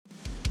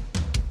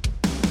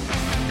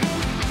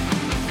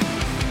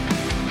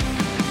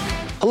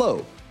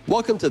Hello,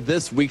 welcome to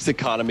this week's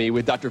Economy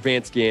with Dr.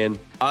 Vance Gann.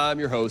 I'm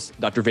your host,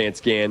 Dr. Vance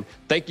Gann.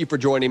 Thank you for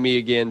joining me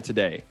again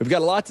today. We've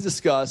got a lot to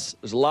discuss.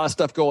 There's a lot of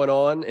stuff going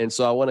on, and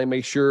so I want to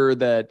make sure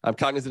that I'm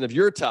cognizant of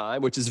your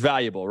time, which is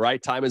valuable, right?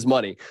 Time is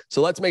money.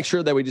 So let's make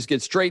sure that we just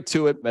get straight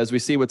to it as we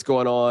see what's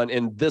going on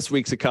in this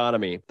week's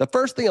economy. The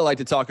first thing I'd like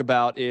to talk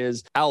about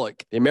is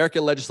ALEC, the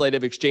American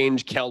Legislative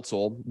Exchange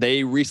Council.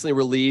 They recently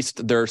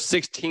released their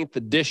 16th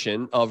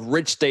edition of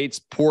Rich States,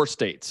 Poor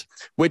States,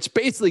 which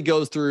basically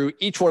goes through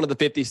each one of the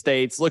 50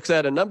 states, looks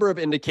at a number of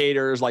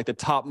indicators like the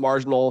top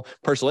marginal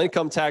personal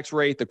income tax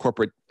rate,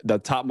 the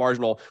top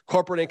marginal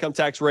corporate income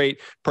tax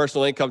rate,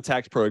 personal income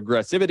tax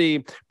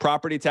progressivity,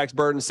 property tax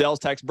burden, sales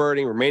tax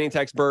burden, remaining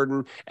tax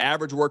burden,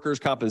 average workers'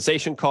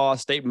 compensation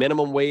cost, state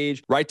minimum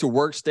wage, right to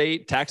work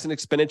state, tax and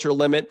expenditure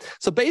limit.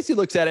 So basically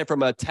looks at it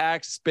from a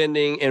tax,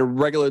 spending, and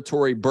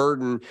regulatory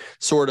burden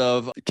sort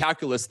of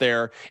calculus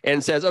there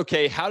and says,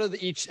 okay, how does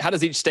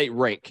each state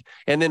rank?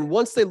 And then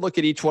once they look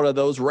at each one of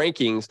those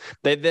rankings,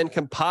 they then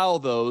compile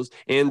those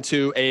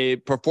into a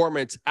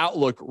performance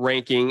outlook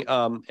ranking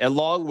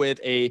along with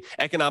a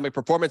economic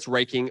performance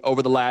ranking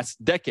over the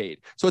last decade.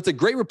 So it's a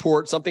great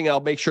report, something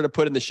I'll make sure to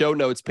put in the show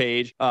notes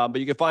page, but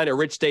you can find it at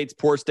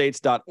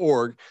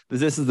richstatespoorstates.org.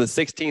 This is the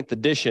 16th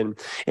edition.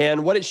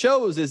 And what it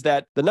shows is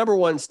that the number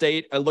one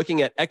state,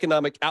 looking at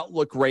economic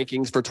outlook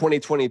rankings for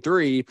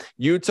 2023,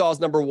 Utah's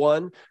number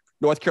one,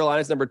 North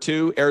Carolina's number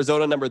two,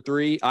 Arizona number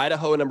three,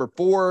 Idaho number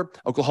four,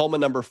 Oklahoma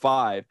number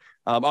five.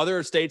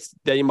 Other states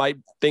that you might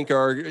think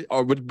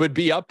would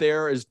be up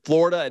there is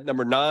Florida at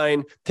number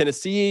 9,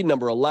 Tennessee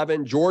number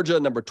 11, Georgia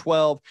number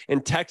 12,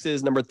 and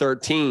Texas number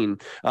 13.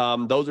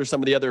 Those are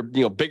some of the other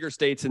bigger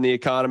states in the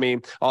economy.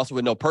 Also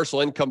with no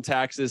personal income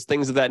taxes,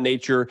 things of that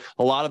nature.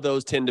 A lot of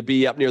those tend to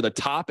be up near the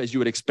top, as you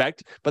would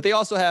expect. But they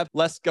also have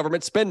less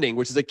government spending,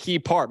 which is a key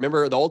part.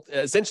 Remember,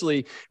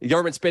 essentially,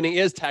 government spending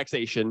is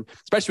taxation,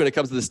 especially when it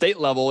comes to the state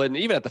level and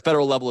even at the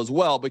federal level as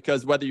well.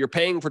 Because whether you're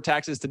paying for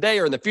taxes today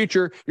or in the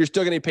future, you're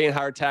still going to be paying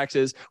higher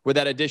taxes with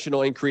that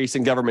additional increase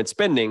in government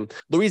spending.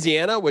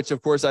 Louisiana, which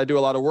of course I do a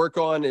lot of work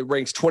on, it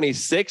ranks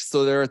 26th.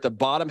 So they're at the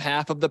bottom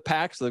half of the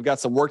pack. So they've got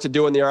some work to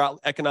do in their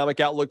economic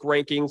outlook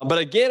rankings. But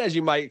again, as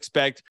you might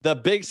expect, the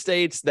big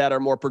states that are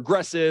more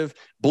progressive,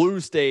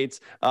 blue states,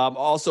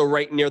 also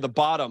rank near the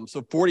bottom.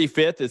 So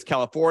 45th is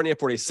California,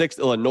 46th,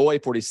 Illinois,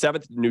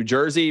 47th, New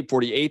Jersey,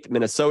 48th,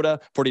 Minnesota,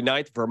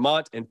 49th,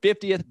 Vermont, and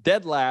 50th,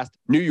 dead last,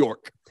 New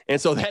York. And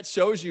so that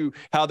shows you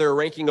how they're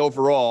ranking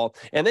overall.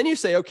 And then you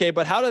say, okay,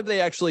 but how have they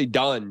actually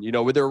done,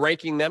 with their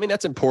ranking? I mean,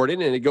 that's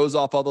important and it goes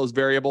off all those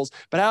variables,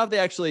 but how have they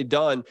actually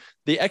done?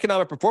 The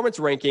economic performance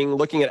ranking,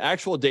 looking at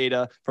actual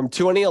data from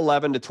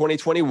 2011 to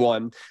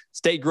 2021,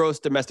 state gross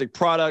domestic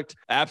product,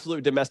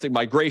 absolute domestic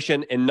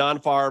migration, and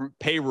non-farm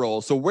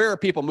payroll. So where are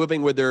people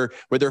moving with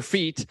their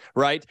feet,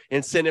 right?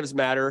 Incentives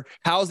matter.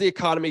 How's the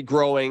economy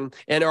growing?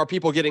 And are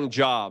people getting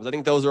jobs? I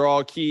think those are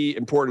all key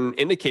important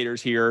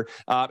indicators here.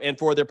 And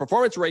for their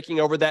performance ranking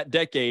over that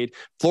decade,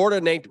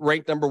 Florida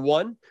ranked number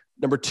 1.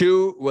 Number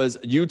 2 was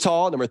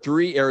Utah. Number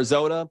 3,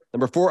 Arizona.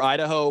 Number 4,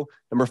 Idaho.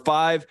 Number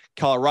 5,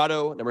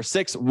 Colorado. Number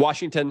 6,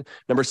 Washington.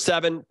 Number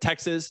 7,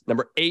 Texas.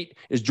 Number 8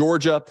 is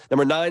Georgia.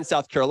 Number 9,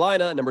 South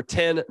Carolina. Number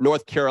 10,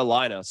 North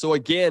Carolina. So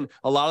again,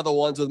 a lot of the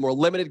ones with more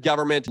limited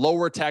government,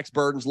 lower tax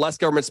burdens, less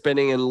government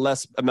spending, and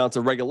less amounts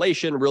of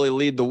regulation really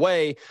lead the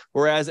way.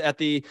 Whereas at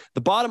the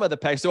bottom of the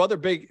pack, so other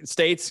big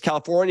states,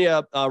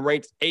 California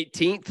ranked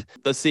 18th.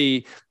 Let's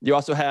see, you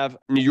also have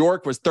New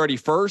York was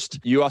 31st.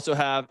 You also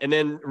have, and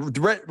then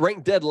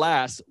ranked dead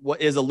last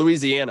is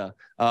Louisiana.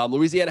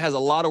 Louisiana has a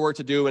lot of work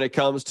to do when it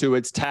comes to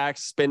its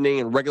tax, spending,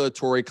 and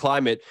regulatory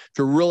climate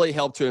to really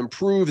help to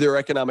improve their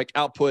economic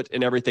output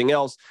and everything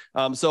else.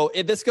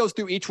 This goes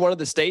through each one of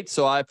the states.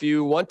 So if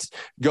you want,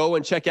 go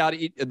and check out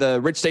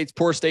the Rich States,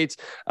 Poor States,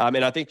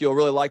 and I think you'll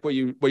really like what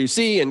you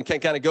see and can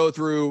kind of go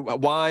through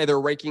why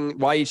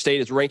each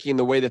state is ranking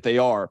the way that they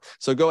are.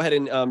 So go ahead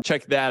and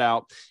check that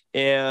out.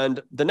 And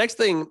the next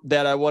thing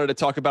that I wanted to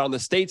talk about on the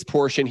states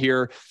portion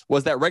here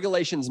was that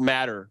regulations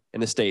matter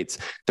in the states.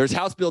 There's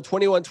House Bill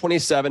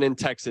 2127 in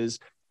Texas,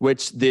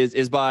 which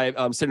is by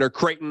Senator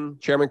Creighton,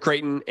 Chairman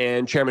Creighton,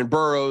 and Chairman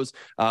Burrows.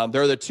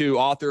 They're the two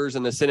authors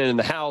in the Senate and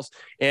the House.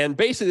 And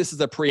basically, this is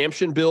a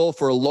preemption bill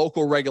for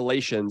local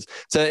regulations.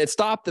 So it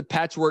stopped the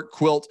patchwork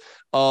quilt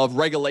of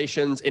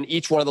regulations in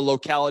each one of the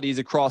localities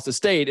across the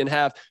state and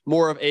have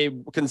more of a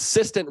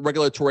consistent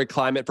regulatory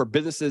climate for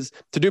businesses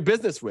to do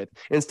business with,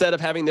 instead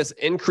of having this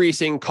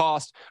increasing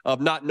cost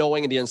of not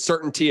knowing the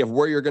uncertainty of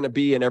where you're going to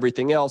be and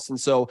everything else. And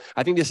so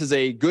I think this is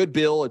a good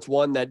bill. It's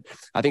one that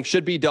I think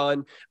should be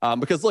done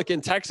because look,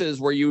 in Texas,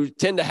 where you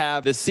tend to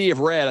have the sea of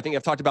red, I think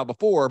I've talked about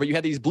before, but you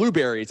have these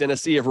blueberries in a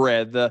sea of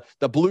red, the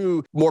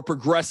blue, more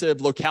progressive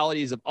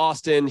localities of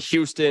Austin,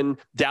 Houston,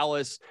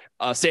 Dallas,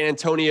 San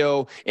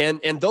Antonio,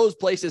 and those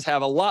places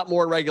have a lot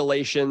more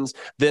regulations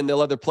than the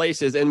other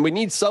places. And we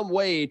need some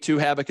way to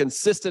have a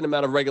consistent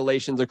amount of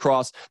regulations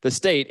across the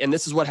state. And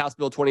this is what House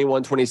Bill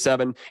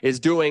 2127 is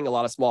doing. A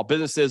lot of small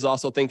businesses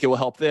also think it will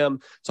help them.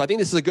 So I think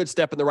this is a good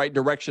step in the right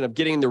direction of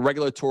getting the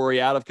regulatory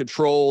out of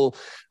control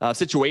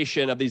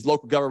situation of these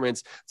local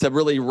governments to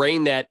really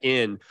rein that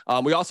in.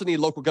 We also need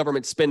local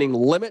government spending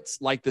limits,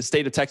 like the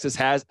state of Texas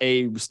has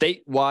a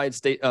statewide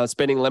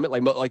spending limit,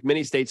 like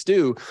many states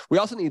do. We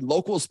also need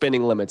local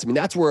spending limits. I mean,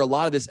 that's where a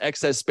lot of this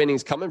excess spending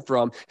is coming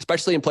from,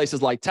 especially in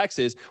places like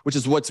Texas, which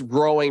is what's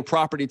growing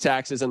property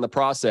taxes in the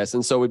process.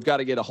 And so we've got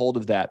to get a hold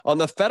of that. On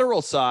the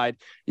federal side,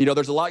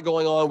 there's a lot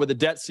going on with the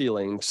debt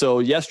ceiling. So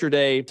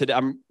yesterday,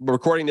 I'm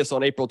recording this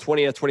on April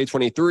 20th,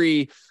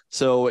 2023.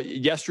 So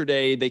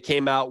yesterday, they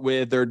came out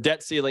with their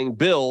debt ceiling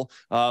bill.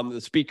 The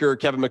Speaker,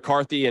 Kevin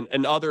McCarthy,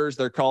 and others,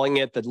 they're calling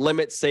it the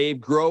Limit,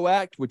 Save, Grow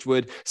Act, which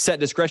would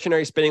set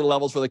discretionary spending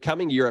levels for the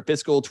coming year at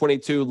fiscal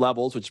 22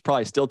 levels, which is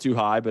probably still too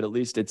high, but at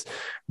least it's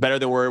better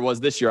than where it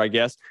was this year, I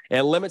guess,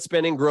 and limit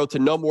spending growth to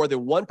no more than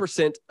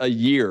 1% a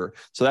year.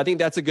 So I think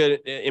that's a good,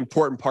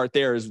 important part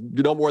there is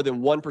no more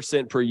than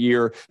 1% per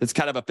year. It's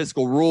kind of a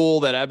fiscal rule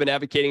that I've been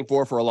advocating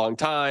for a long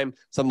time,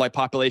 something like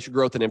population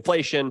growth and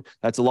inflation.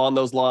 That's along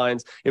those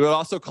lines. It would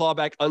also claw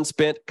back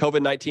unspent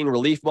COVID-19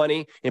 relief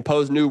money,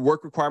 impose new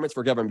work requirements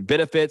for government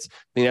benefits. I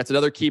think that's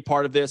another key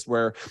part of this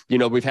where,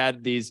 we've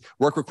had these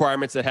work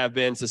requirements that have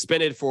been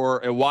suspended for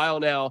a while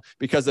now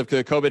because of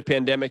the COVID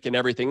pandemic and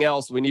everything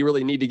else. We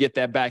really need to get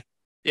that back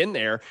in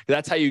there.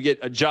 That's how you get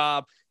a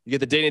job. You get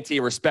the dignity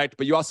and respect,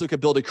 but you also could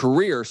build a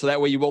career so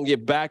that way you won't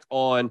get back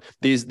on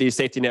these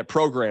safety net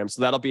programs.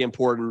 So that'll be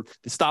important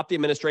to stop the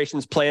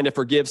administration's plan to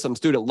forgive some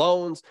student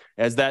loans,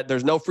 as that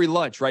there's no free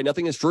lunch, right?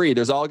 Nothing is free.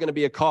 There's all going to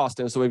be a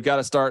cost. And so we've got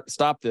to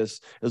stop this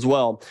as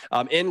well.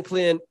 End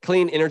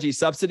clean energy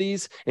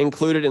subsidies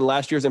included in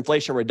last year's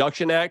Inflation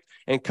Reduction Act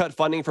and cut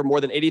funding for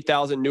more than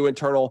 80,000 new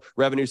Internal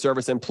Revenue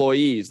Service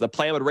employees. The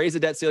plan would raise the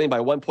debt ceiling by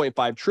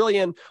 $1.5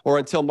 trillion or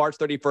until March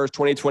 31st,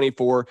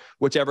 2024,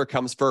 whichever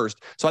comes first.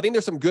 So I think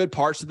there's some good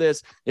parts to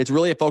this. It's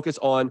really a focus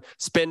on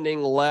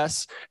spending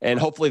less, and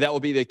hopefully that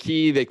will be the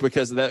key.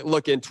 Because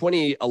look, in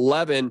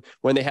 2011,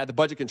 when they had the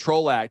Budget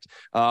Control Act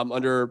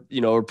under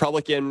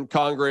Republican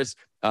Congress,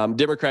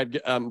 Democrat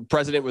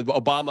president with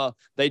Obama,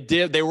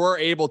 they were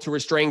able to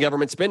restrain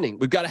government spending.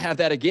 We've got to have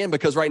that again,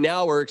 because right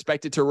now we're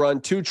expected to run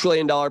 $2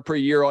 trillion per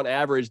year on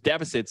average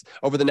deficits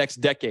over the next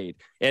decade.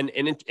 And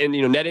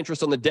net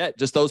interest on the debt,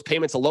 just those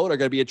payments alone are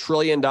going to be $1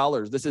 trillion.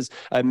 This is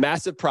a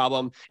massive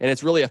problem, and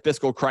it's really a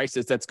fiscal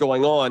crisis that's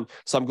going on.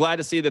 So I'm glad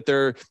to see that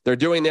they're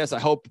doing this. I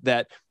hope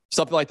that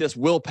something like this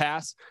will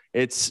pass.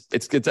 It's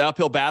an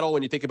uphill battle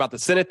when you think about the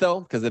Senate,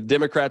 though, because the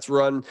Democrats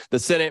run the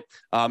Senate,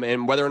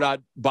 and whether or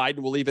not Biden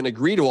will even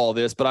agree to all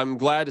this. But I'm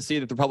glad to see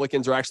that the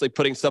Republicans are actually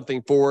putting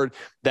something forward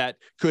that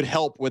could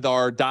help with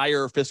our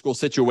dire fiscal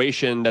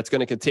situation that's going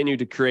to continue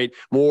to create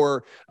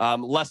more,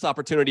 less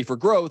opportunity for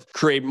growth,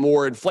 create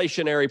more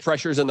inflationary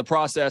pressures in the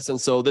process.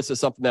 And so this is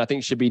something that I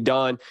think should be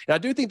done. And I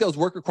do think those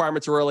work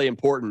requirements are really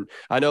important.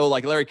 I know,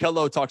 like Larry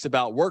Kudlow talks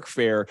about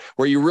workfare,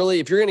 where you really,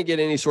 if you're going to get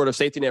any sort of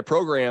safety net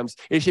programs,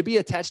 it should be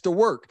attached to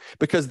work,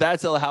 because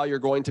that's how you're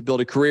going to build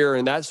a career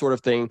and that sort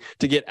of thing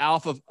to get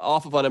off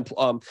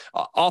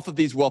of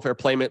these welfare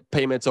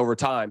payments over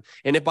time.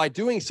 And if by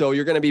doing so,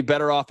 you're going to be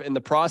better off in the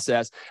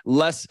process,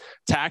 less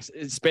tax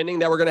spending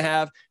that we're going to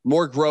have,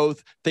 more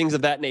growth, things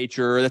of that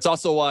nature. That's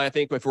also why I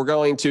think if we're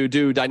going to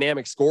do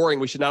dynamic scoring,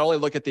 we should not only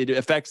look at the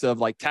effects of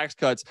like tax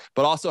cuts,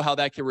 but also how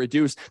that can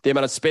reduce the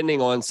amount of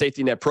spending on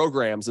safety net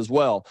programs as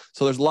well.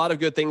 So there's a lot of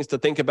good things to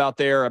think about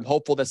there. I'm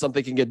hopeful that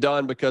something can get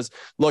done, because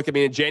look, I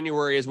mean, in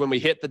January is when we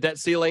hit the debt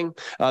ceiling,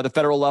 the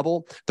federal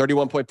level,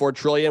 $31.4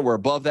 trillion. We're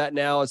above that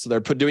now. So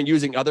they're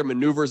using other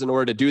maneuvers in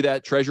order to do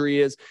that.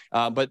 Treasury is.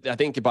 But I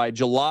think by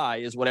July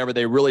is whenever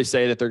they really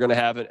say that they're going to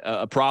have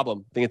a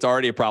problem. I think it's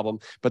already a problem,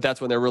 but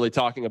that's when they're really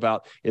talking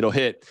about it'll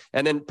hit.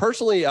 And then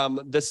personally,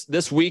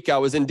 this week I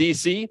was in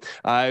D.C.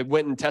 I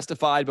went and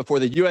testified before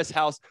the U.S.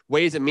 House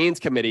Ways and Means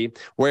Committee,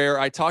 where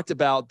I talked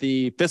about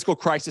the fiscal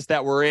crisis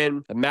that we're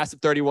in, a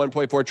massive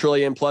 $31.4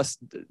 trillion plus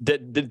the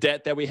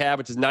debt that we have,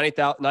 which is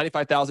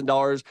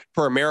 $95,000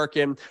 per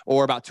American,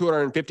 or about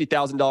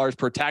 $250,000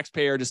 per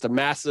taxpayer, just a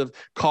massive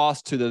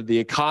cost to the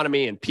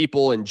economy and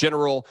people in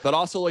general. But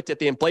also looked at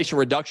the Inflation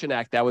Reduction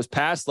Act that was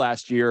passed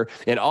last year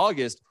in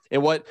August,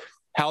 and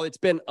how it's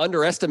been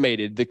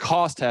underestimated. The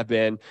costs have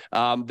been,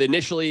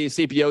 initially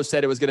CPO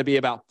said it was going to be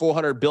about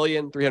 $400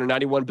 billion,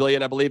 $391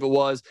 billion, I believe it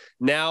was.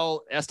 Now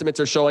estimates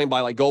are showing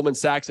by like Goldman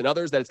Sachs and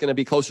others that it's going to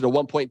be closer to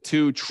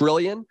 $1.2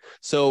 trillion.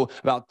 So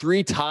about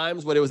 3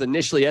 times what it was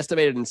initially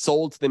estimated and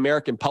sold to the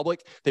American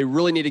public. They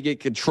really need to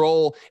get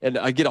control and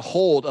get a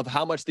hold of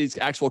how much these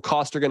actual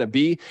costs are going to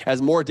be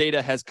as more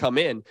data has come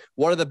in.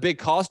 One of the big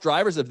cost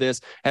drivers of this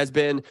has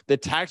been the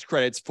tax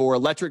credits for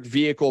electric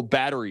vehicle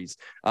batteries,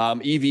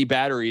 EV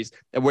batteries,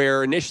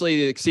 where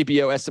initially the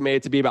CPO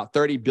estimated to be about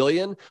 $30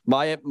 billion.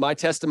 My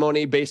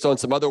testimony, based on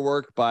some other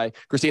work by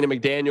Christina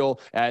McDaniel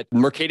at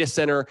Mercatus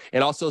Center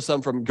and also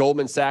some from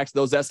Goldman Sachs,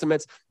 those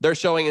estimates, they're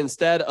showing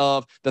instead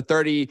of the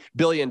 $30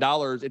 billion,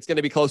 it's going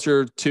to be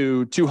closer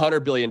to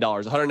 $200 billion,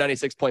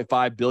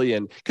 $196.5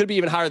 billion. Could be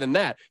even higher than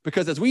that,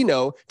 because as we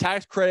know,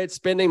 tax credits,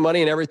 spending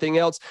money, and everything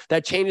else,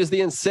 that changes the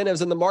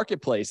incentives in the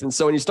marketplace. And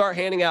so when you start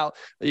handing out,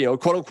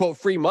 quote unquote,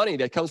 free money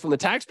that comes from the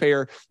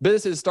taxpayer,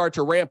 businesses start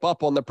to ramp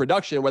up on the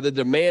production, whether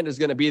demand is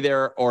going to be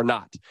there or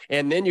not.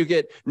 And then you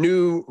get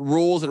new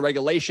rules and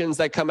regulations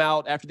that come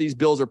out after these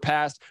bills are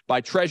passed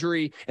by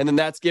Treasury. And then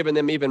that's given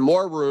them even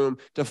more room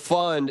to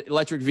fund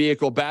electric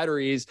vehicle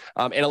batteries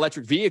and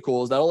electric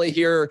vehicles, not only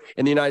here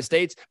in the United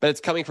States, but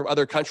it's coming from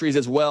other countries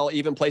as well,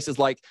 even places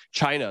like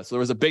China. So there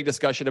was a big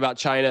discussion about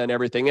China and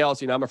everything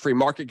else. I'm a free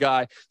market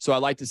guy, so I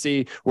like to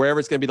see wherever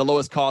it's going to be the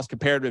lowest cost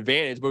comparative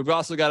advantage. But we've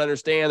also got to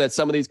understand that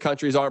some of these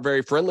countries aren't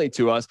very friendly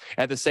to us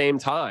at the same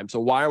time. So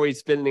why are we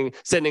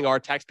sending our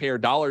taxpayer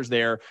dollars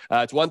there?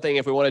 It's one thing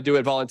if we want to do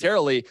it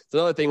voluntarily. It's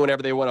another thing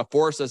whenever they want to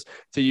force us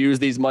to use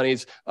these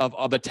monies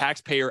of the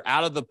taxpayer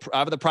out of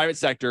the private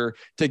sector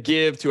to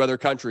give to other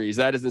countries.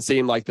 That doesn't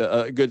seem like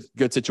a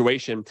good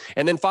situation.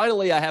 And then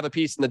finally, I have a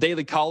piece in the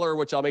Daily Caller,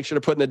 which I'll make sure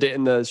to put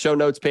in the show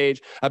notes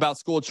page, about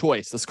school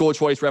choice, the school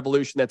choice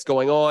revolution that's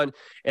going on,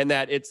 and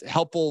that it's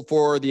helpful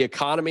for the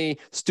economy,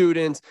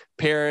 students,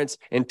 parents,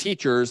 and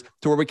teachers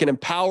to where we can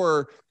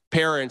empower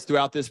parents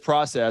throughout this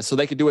process so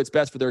they can do what's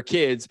best for their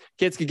kids.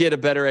 Kids could get a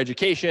better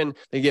education,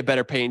 they get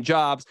better paying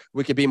jobs,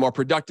 we could be more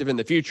productive in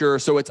the future.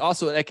 So it's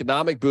also an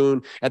economic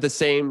boon at the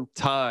same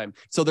time.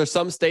 So there's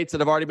some states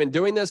that have already been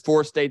doing this.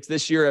 4 states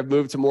this year have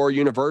moved to more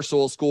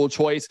universal school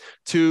choice.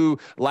 2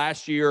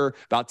 last year,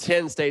 about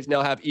 10 states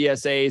now have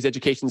ESAs,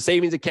 education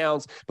savings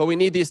accounts, but we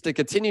need these to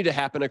continue to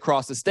happen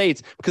across the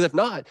states, because if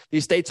not,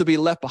 these states will be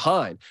left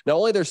behind. Not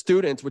only their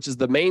students, which is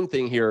the main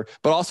thing here,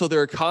 but also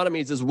their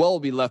economies as well will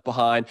be left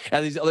behind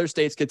as these other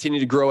states continue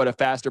to grow at a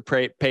faster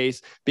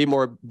pace, be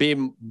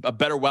a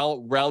better,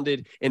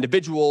 well-rounded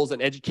individuals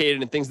and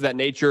educated and things of that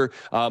nature.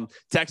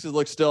 Texas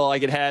looks still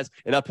like it has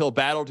an uphill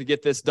battle to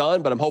get this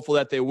done, but I'm hopeful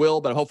that they will.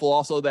 But I'm hopeful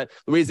also that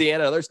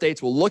Louisiana and other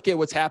states will look at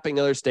what's happening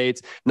in other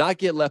states, not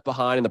get left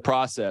behind in the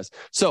process.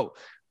 So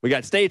we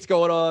got states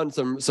going on,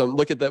 some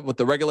look at with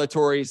the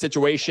regulatory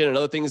situation and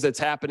other things that's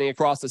happening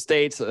across the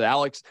states.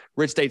 Alex,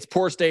 rich states,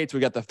 poor states. We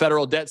got the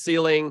federal debt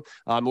ceiling,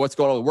 what's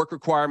going on with work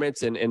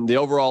requirements, and the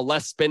overall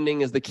less spending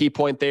is the key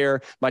point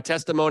there. My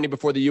testimony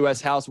before the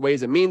U.S. House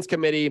Ways and Means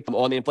Committee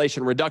on the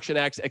Inflation Recession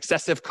Act,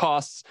 excessive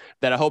costs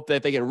that I hope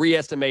that they can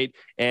reestimate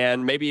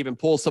and maybe even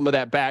pull some of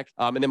that back.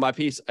 And then my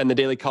piece in the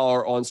Daily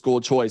Caller on school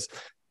choice.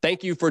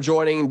 Thank you for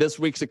joining this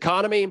week's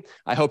Economy.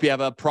 I hope you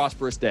have a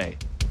prosperous day.